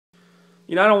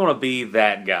I don't want to be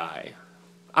that guy.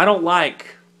 I don't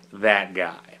like that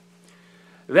guy.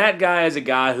 That guy is a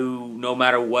guy who, no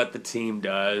matter what the team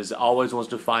does, always wants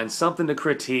to find something to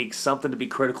critique, something to be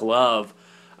critical of,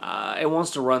 and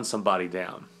wants to run somebody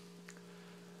down.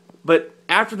 But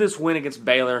after this win against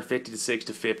Baylor,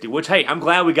 56-50, which, hey, I'm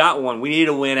glad we got one. We needed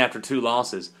a win after 2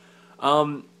 losses.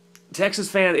 Texas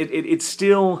fan, it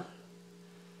still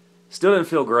didn't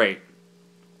feel great.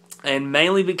 And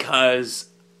mainly because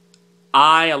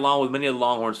I, along with many of the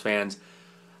Longhorns fans,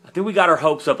 I think we got our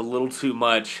hopes up a little too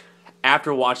much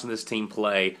after watching this team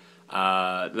play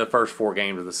the first 4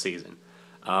 games of the season.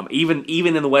 Even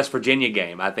in the West Virginia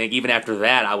game, I think even after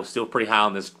that, I was still pretty high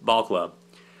on this ball club.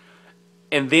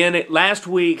 And then last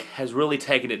week has really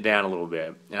taken it down a little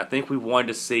bit. And I think we wanted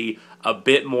to see a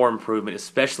bit more improvement,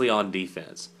 especially on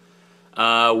defense.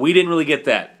 We didn't really get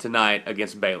that tonight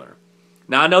against Baylor.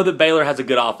 Now, I know that Baylor has a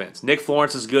good offense. Nick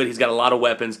Florence is good. He's got a lot of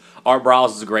weapons. Art Briles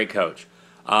is a great coach.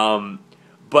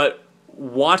 But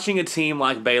watching a team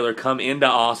like Baylor come into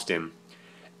Austin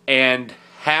and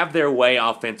have their way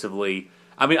offensively,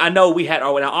 I mean, I know we had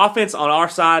our offense on our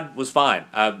side was fine.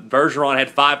 Bergeron had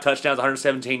 5 touchdowns,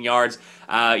 117 yards,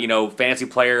 fantasy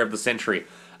player of the century.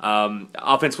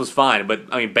 Offense was fine, but,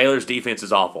 I mean, Baylor's defense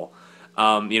is awful.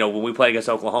 When we played against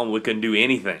Oklahoma, we couldn't do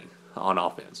anything on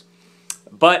offense.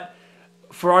 But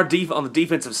for on the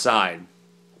defensive side,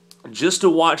 just to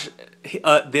watch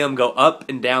them go up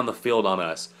and down the field on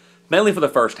us, mainly for the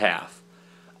first half,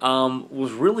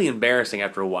 was really embarrassing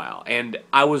after a while. And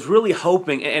I was really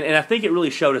hoping, and I think it really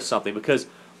showed us something, because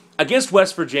against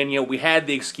West Virginia, we had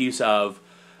the excuse of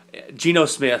Geno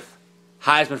Smith,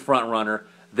 Heisman frontrunner,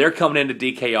 they're coming into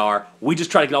DKR, we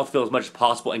just try to get off the field as much as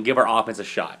possible and give our offense a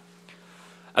shot.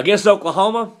 Against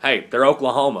Oklahoma, hey, they're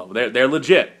Oklahoma. They're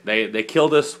legit. They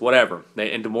killed us, whatever,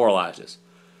 and demoralized us.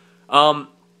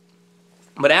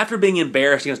 But after being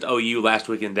embarrassed against OU last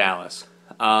week in Dallas,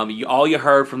 all you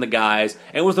heard from the guys,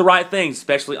 and it was the right thing,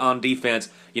 especially on defense,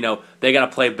 they got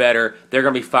to play better. They're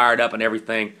going to be fired up and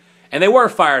everything. And they were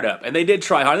fired up, and they did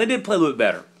try hard, and they did play a little bit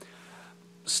better.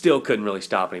 Still couldn't really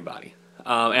stop anybody.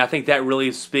 And I think that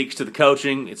really speaks to the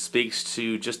coaching. It speaks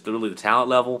to just really the talent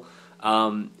level.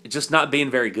 Just not being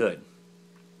very good.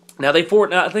 Now,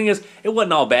 the thing is, it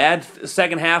wasn't all bad.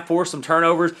 Second half, forced some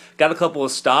turnovers, got a couple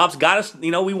of stops, got us,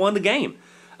 we won the game.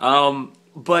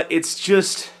 But it's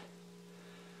just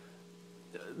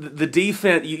the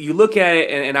defense. You look at it,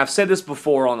 and I've said this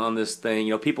before on this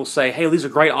thing. People say, hey, these are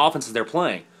great offenses they're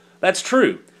playing. That's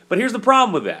true. But here's the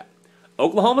problem with that.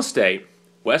 Oklahoma State,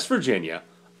 West Virginia,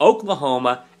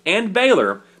 Oklahoma, and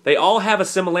Baylor, they all have a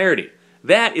similarity.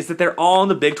 That is that they're all in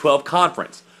the Big 12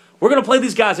 Conference. We're going to play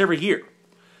these guys every year.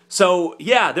 So,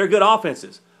 yeah, they're good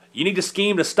offenses. You need to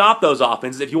scheme to stop those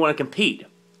offenses if you want to compete.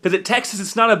 Because at Texas,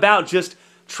 it's not about just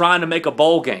trying to make a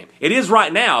bowl game. It is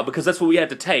right now because that's what we have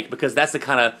to take, because that's the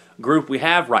kind of group we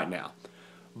have right now.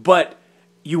 But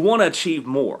you want to achieve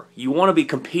more. You want to be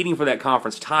competing for that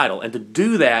conference title. And to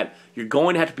do that, you're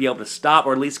going to have to be able to stop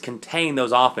or at least contain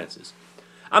those offenses.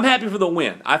 I'm happy for the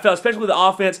win. I felt, especially with the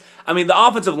offense, the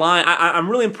offensive line, I'm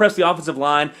really impressed with the offensive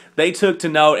line. They took to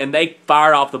note, and they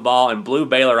fired off the ball and blew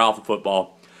Baylor off the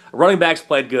football. Running backs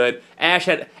played good. Ash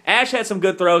had some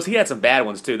good throws. He had some bad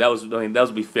ones, too. Those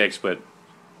will be fixed, but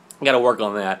got to work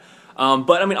on that.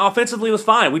 But offensively it was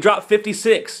fine. We dropped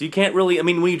 56. You can't really,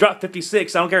 when you drop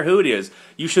 56, I don't care who it is,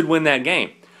 you should win that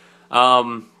game.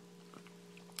 And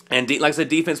like I said,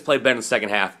 defense played better in the second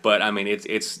half, but,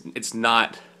 it's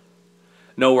not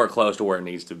nowhere close to where it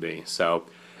needs to be. So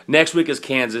next week is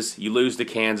Kansas. You lose to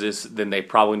Kansas, then they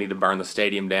probably need to burn the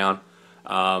stadium down.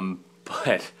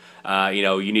 But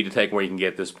you need to take where you can get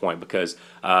at this point, because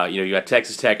you got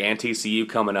Texas Tech and TCU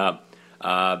coming up.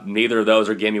 Neither of those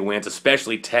are gimme wins,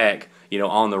 especially Tech,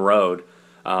 on the road.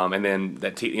 And then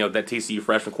that TCU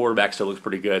freshman quarterback still looks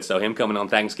pretty good. So him coming on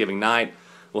Thanksgiving night,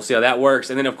 we'll see how that works.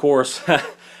 And then of course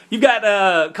you've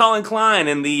got Colin Klein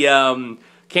and the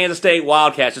Kansas State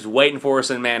Wildcats just waiting for us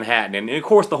in Manhattan. And of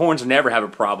course, the Horns never have a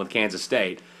problem with Kansas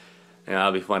State. And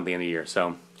that'll be fun at the end of the year.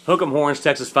 So, hook 'em Horns,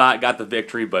 Texas fight, got the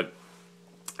victory, but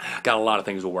got a lot of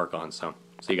things to work on. So,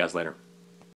 see you guys later.